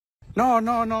No,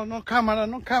 no, no, no camera,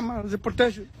 no camera. The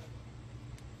protection.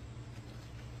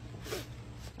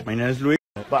 My name is Luis.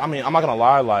 But I mean, I'm not gonna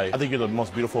lie, like, I think you're the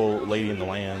most beautiful lady in the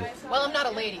land. Well, I'm not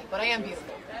a lady, but I am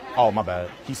beautiful. Oh, my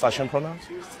bad. He/him pronouns?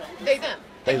 They, them.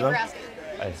 Thank you for asking.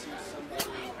 Hey.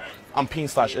 I'm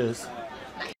peen/is.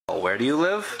 Where do you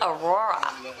live?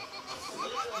 Aurora.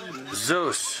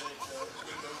 Zeus.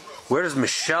 Where does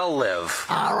Michelle live?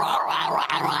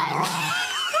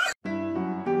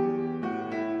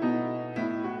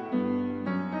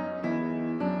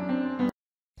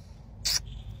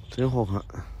真好看。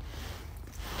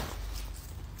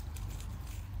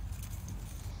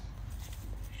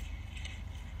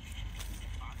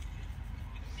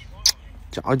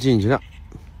家伙进去了。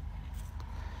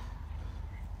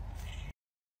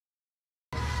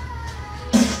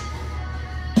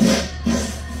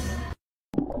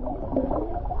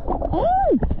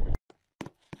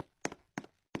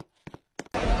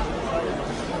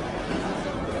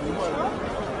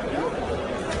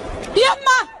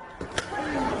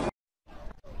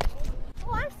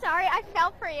I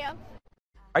fell for you.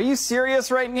 Are you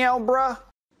serious right now, bruh?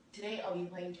 Today I'll be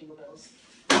playing Jingle Bells.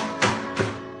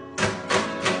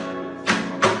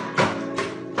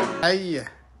 هيا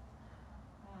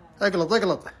اقلط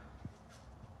اقلط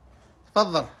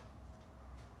تفضل.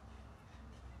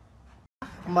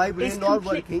 My brain not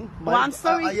working. Well, I'm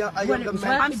sorry.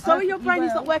 I'm sorry your brain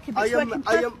is not working. But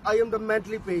I am the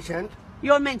mentally patient.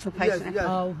 You're a mental patient. Yes, yes.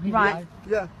 Oh, right.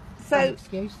 Yeah. So,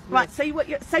 right. So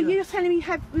you're telling me you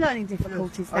have learning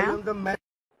difficulties now? I am the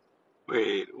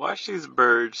Wait, watch these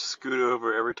birds scoot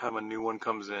over every time a new one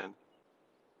comes in.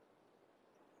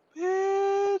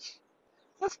 Bitch!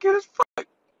 That's cute as fuck!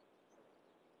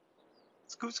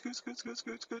 Scoot, scoot, scoot, scoot,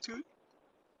 scoot, scoot, scoot.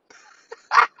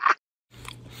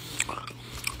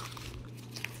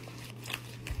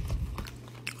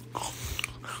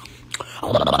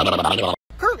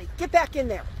 Curly, get back in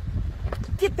there.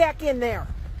 Get back in there.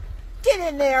 Get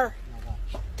in there.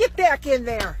 Get back in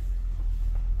there.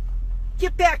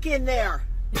 Get back in there.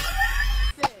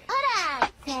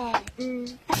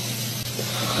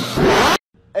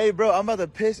 Hey, bro, I'm about to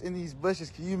piss in these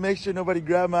bushes. Can you make sure nobody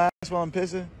grab my ass while I'm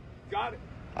pissing? Got it.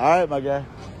 All right, my guy.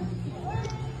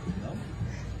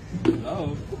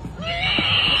 No.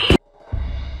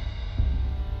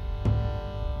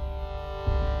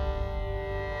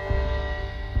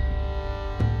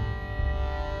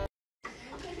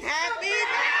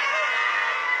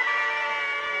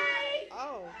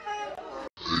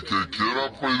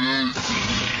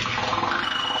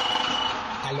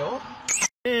 Hello?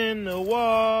 In the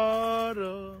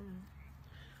water,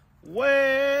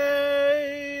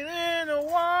 wade in the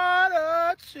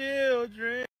water,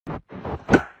 children.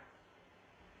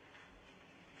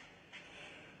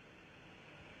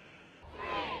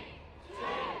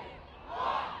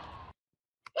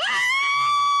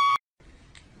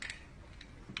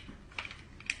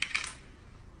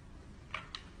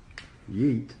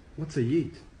 Yeet. What's a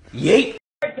yeet? Yeet.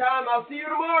 Right, Tom. I'll see you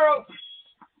tomorrow.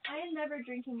 I am never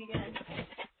drinking again.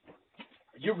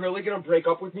 Are you really gonna break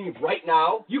up with me right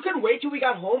now? You can wait till we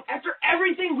got home after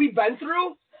everything we've been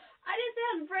through? I didn't say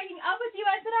I was breaking up with you.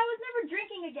 I said I was never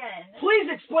drinking again. Please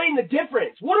explain the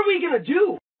difference. What are we gonna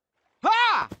do?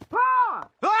 Ha! Ha!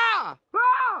 Ha!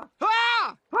 Ha!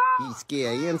 Ha! He's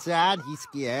scared inside, he's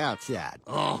scared outside.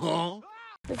 Uh-huh.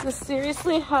 Is this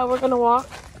seriously how we're gonna walk?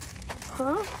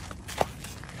 Huh?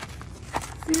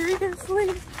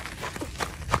 Seriously?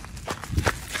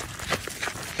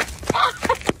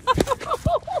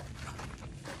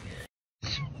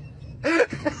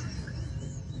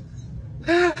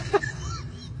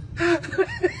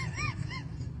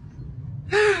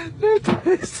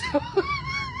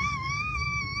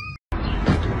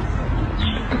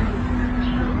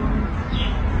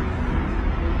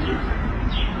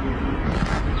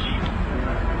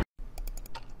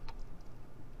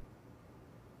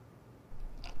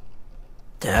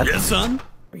 Dad? Yes, son?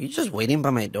 Are you just waiting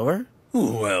by my door?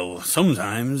 Well,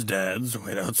 sometimes dads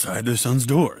wait outside their sons'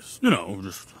 doors. You know,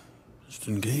 just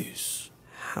in case.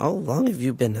 How long have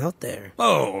you been out there?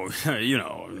 Oh, you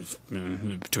know,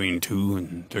 between 2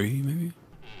 and 3, maybe?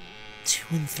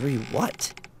 2 and 3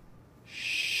 what?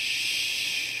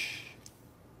 Shh.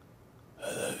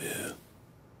 I love you.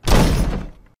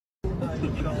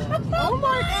 Oh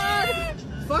my God!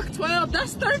 Fuck 12.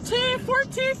 That's 13,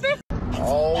 14, 15.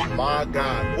 Oh my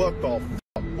God. What the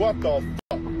fuck? What the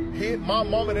fuck? Hit my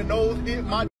mom in the nose, hit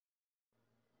my...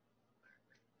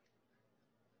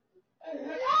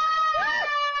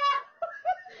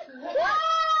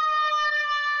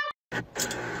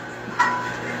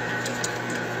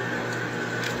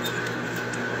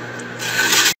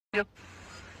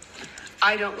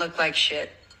 I don't look like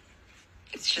shit.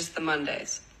 It's just the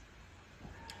Mondays.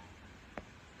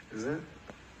 Is it?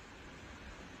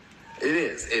 It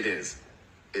is. It is.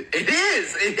 It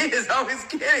is. It is. I was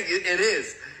kidding. It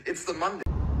is. It's the Monday.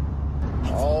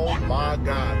 Oh my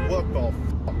God. What the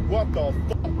fuck? What the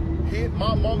fuck? Hit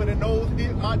my mom in the nose,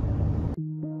 hit my...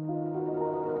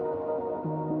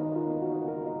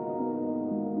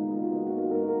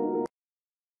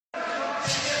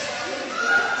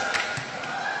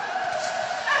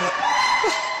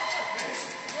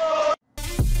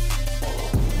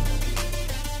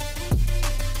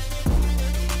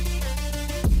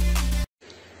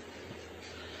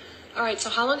 All right, so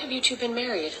how long have you two been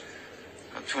married?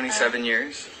 27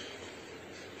 years.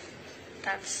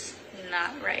 That's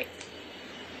not right.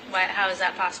 Why? How is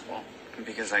that possible?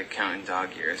 Because I count in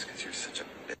dog years, because you're such a bitch.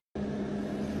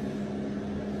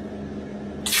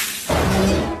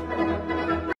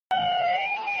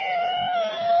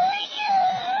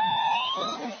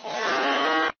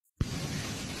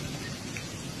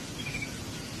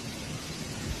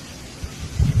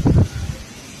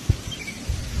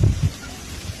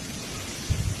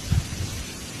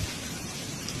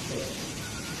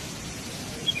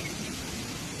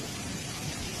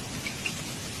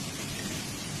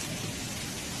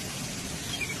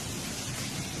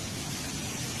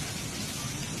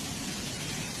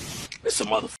 There's some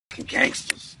motherfucking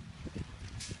gangsters.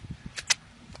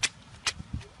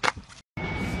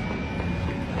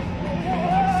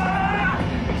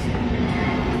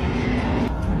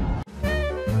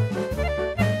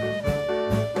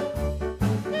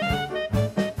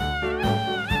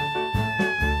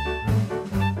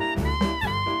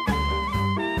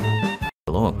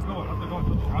 Long.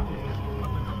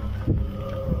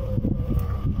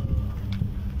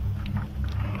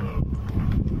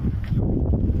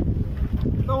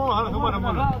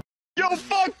 Yo,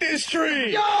 fuck this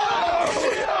tree! I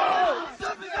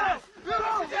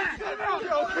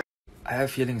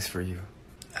have feelings for you.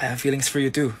 I have feelings for you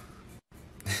too.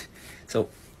 So,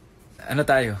 ano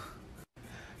tayo?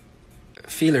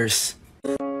 Feelers.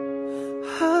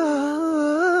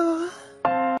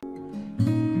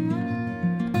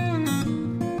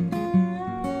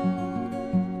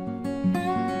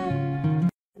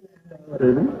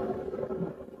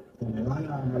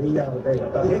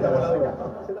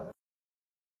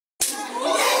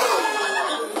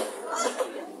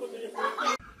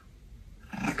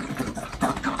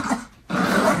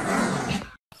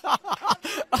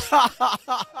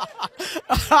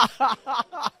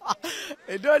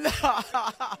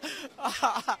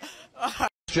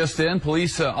 Just then,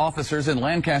 police officers in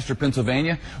Lancaster,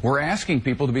 Pennsylvania, were asking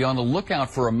people to be on the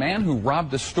lookout for a man who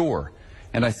robbed a store.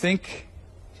 And I think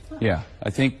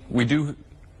we do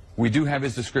have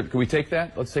his description. Can we take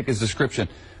that? Let's take his description.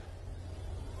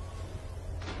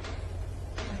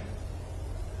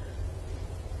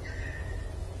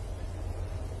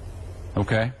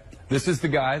 Okay, this is the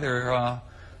guy.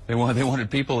 They wanted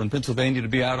people in Pennsylvania to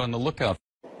be out on the lookout.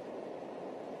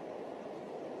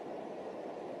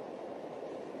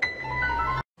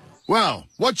 Well,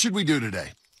 what should we do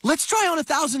today? Let's try on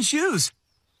 1,000 shoes.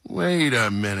 Wait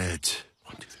a minute.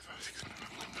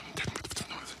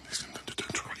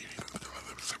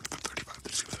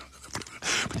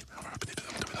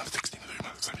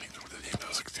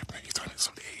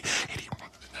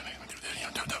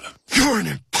 You're an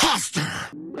imposter!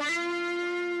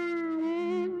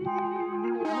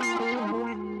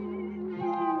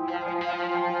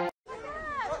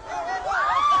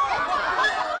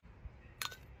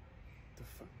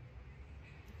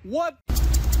 What?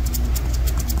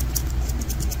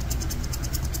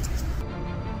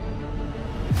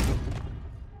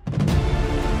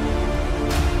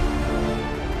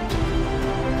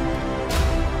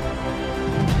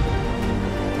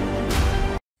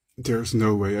 There's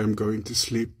no way I'm going to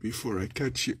sleep before I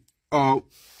catch you. Oh.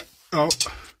 Oh.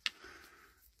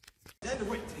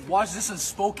 Watch this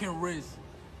unspoken Riz.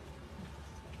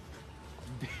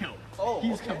 Damn. Oh,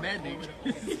 he's commanding.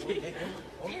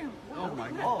 Damn. Oh my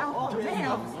god. Oh,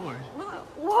 damn. Lord.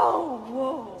 Whoa,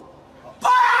 whoa.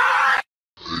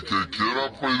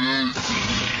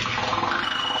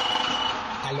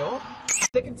 Hello?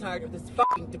 Sick and tired of this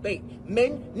fucking debate.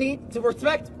 Men need to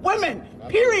respect women.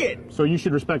 Period. So you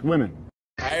should respect women.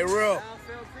 Hey, real.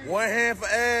 One hand for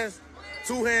ass,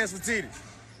 two hands for titties.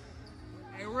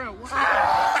 Hey, real.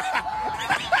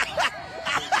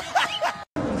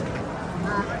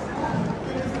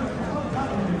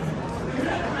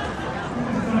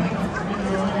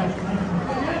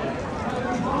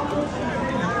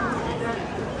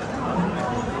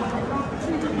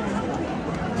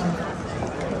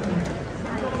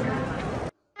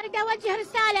 أريد أوجه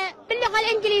رسالة باللغة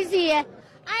easy. I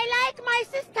like my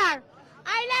sister.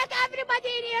 I like everybody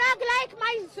in Iraq like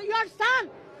your son.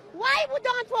 Why we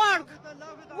don't work?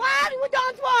 Why we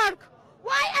don't work?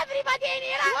 Why everybody in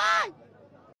Iraq? Why?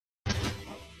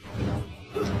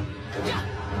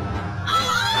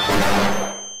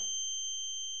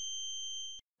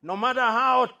 No matter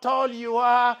how tall you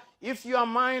are, if your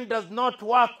mind does not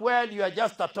work well, you are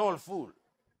just a tall fool.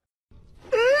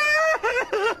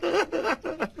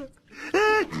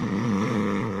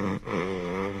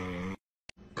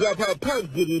 Grab her purse,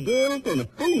 Diddy Deal, and the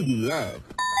food you love.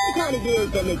 What kind of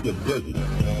girls that make you boogie?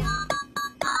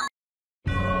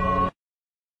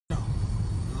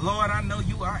 Lord, I know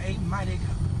you are a mighty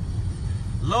God.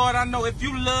 Lord, I know if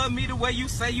you love me the way you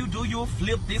say you do, you'll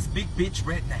flip this big bitch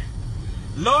right now.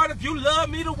 Lord, if you love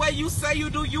me the way you say you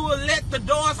do, you will let the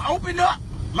doors open up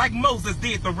like Moses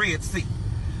did the Red Sea.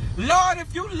 Lord,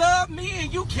 if you love me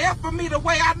and you care for me the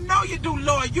way I know you do,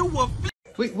 Lord, you will flip.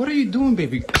 Wait, what are you doing,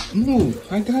 baby? Move.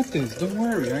 I got this. Don't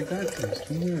worry. I got this.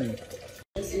 Don't worry.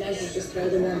 Just imagine just throw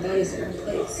them in bodies in one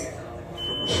place.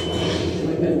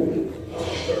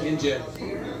 In jail.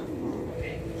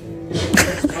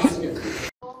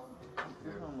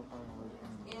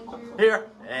 Here,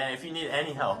 and if you need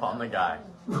any help, I'm the guy.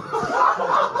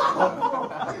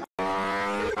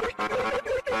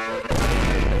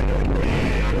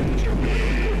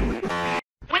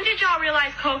 When did y'all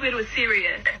realize COVID was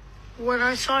serious? When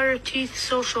I saw your teeth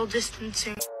social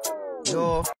distancing.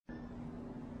 Yo.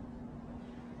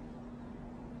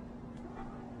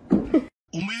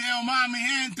 Un video más, mi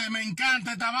gente. Me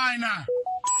encanta esta vaina.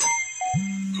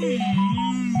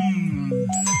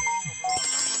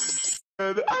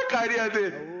 I can't hear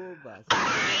this.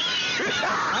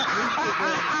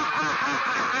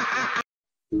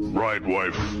 Right,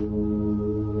 wife.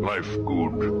 Life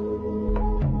good.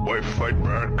 Wife fight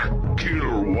back.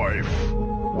 Kill wife.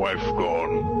 Wife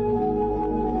gone.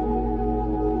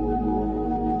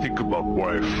 Think about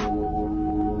wife.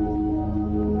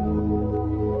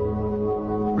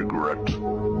 Regret.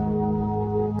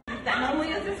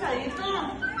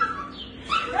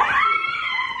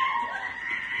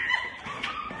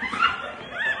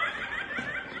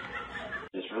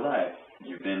 Just relax.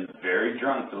 You've been very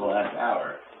drunk for the last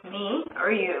hour. Me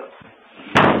or you?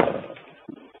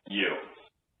 You.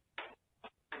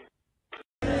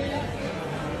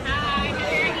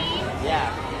 Yeah.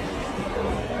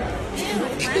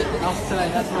 Oh, sorry,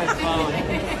 that's my phone.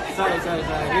 Sorry.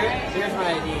 Here's my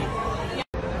ID.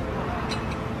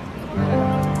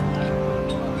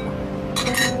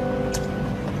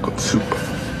 Got super.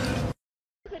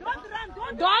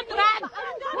 Don't run!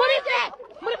 Murife!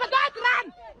 Murife, don't run!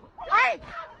 Hey!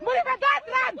 Murife, don't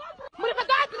run! Murife,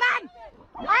 don't run!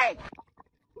 Hey!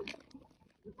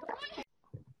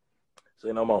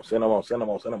 Say no more.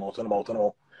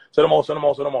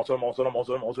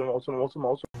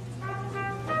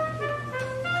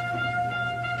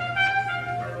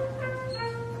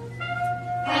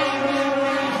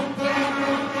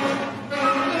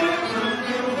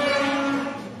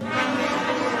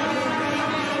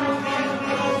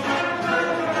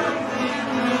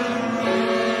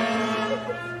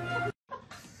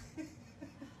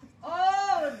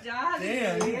 Oh, Johnny.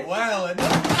 Damn, you wildin'.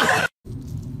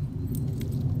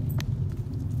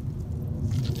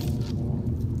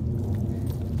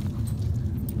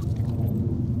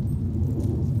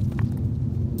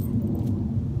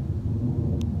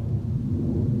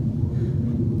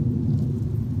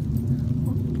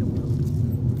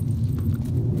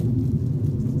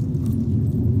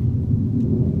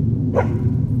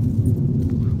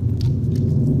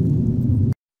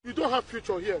 You don't have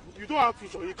future here. You don't have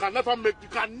future. You can never make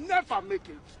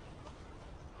it.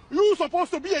 You're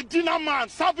supposed to be a dinner man,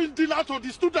 serving dinner to the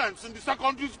students in the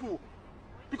secondary school.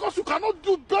 Because you cannot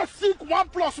do basic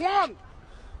 1+1.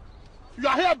 You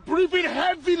are here breathing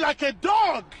heavy like a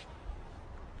dog.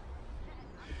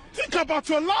 Think about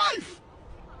your life.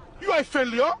 You are a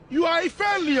failure. You are a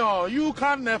failure. You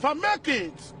can never make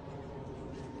it.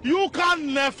 You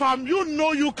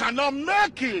know you cannot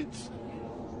make it.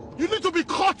 You need to be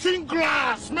cutting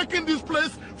grass, making this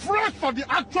place fresh for the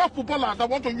actual footballers that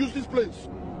want to use this place.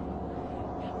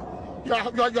 You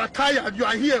are tired, you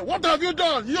are here. What have you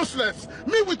done? Useless.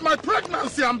 Me with my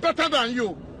pregnancy, I'm better than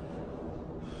you.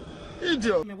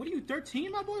 Idiot. Man, what are you,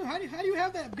 13, my boy? How do you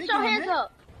have that big? Put your hands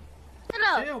up. Shut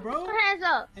up. Chill, bro. Put your hands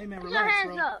up. Hey, man, Put relax, your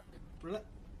hands bro. up. Relax.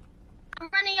 I'm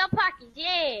running your pockets.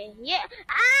 Yeah.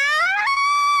 Ah!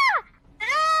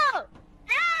 Ow!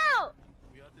 Ow!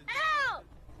 Ow!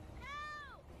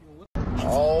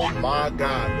 Oh my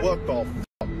God. What the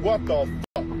fuck? What the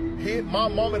fuck? Hit my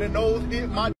mom in the nose, hit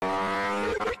my...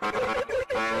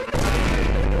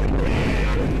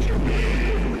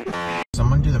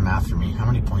 someone do the math for me? How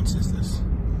many points is this?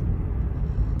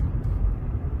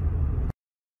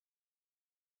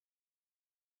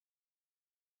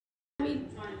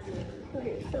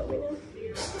 Okay, show me now.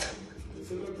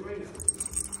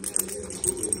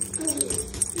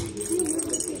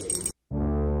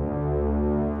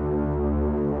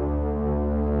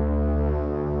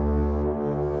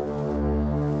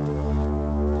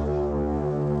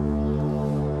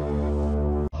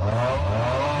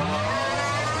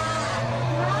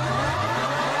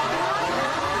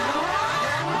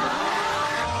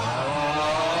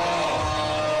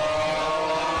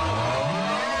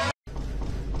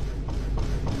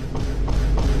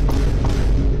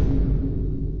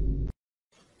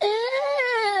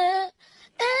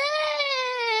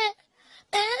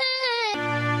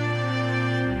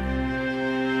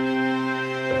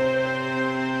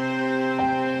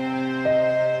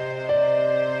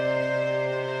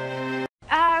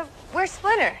 Where's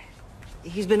Splinter?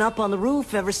 He's been up on the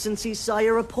roof ever since he saw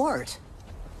your report.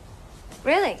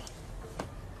 Really?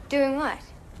 Doing what?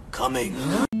 Coming.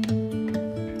 What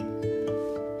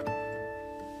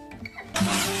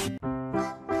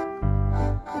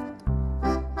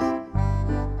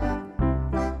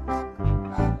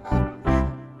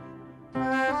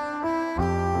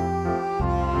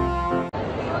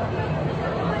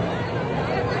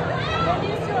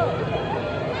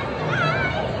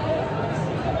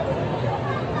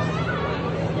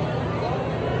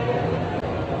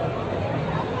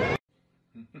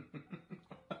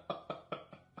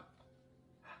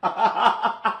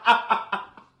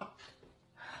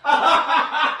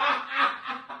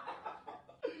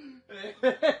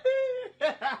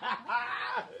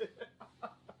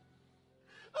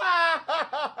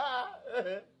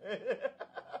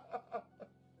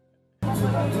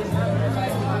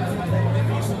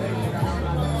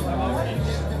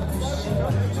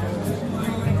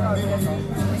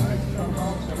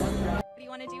do you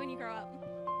want to do when you grow up?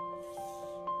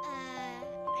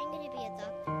 I'm gonna be a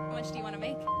doctor. How much do you want to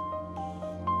make?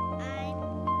 I'm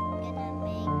gonna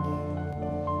make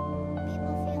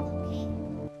people feel okay.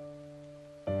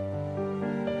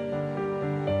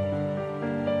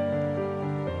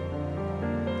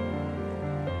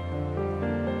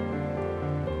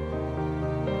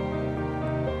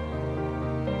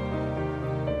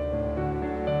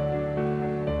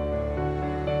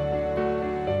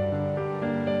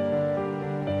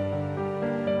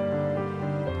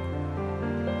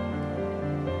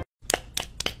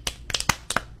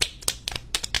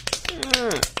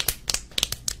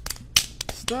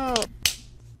 Stop.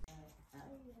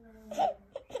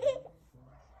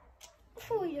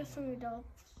 Фу, я сумел.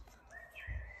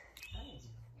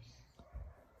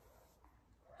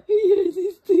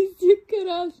 Jezus, ty jsi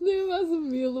krásný, vás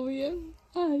milujem.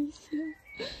 Ajša,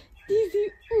 ty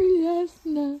jsi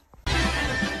úžasná.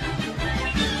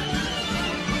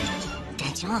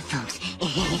 That's all, folks.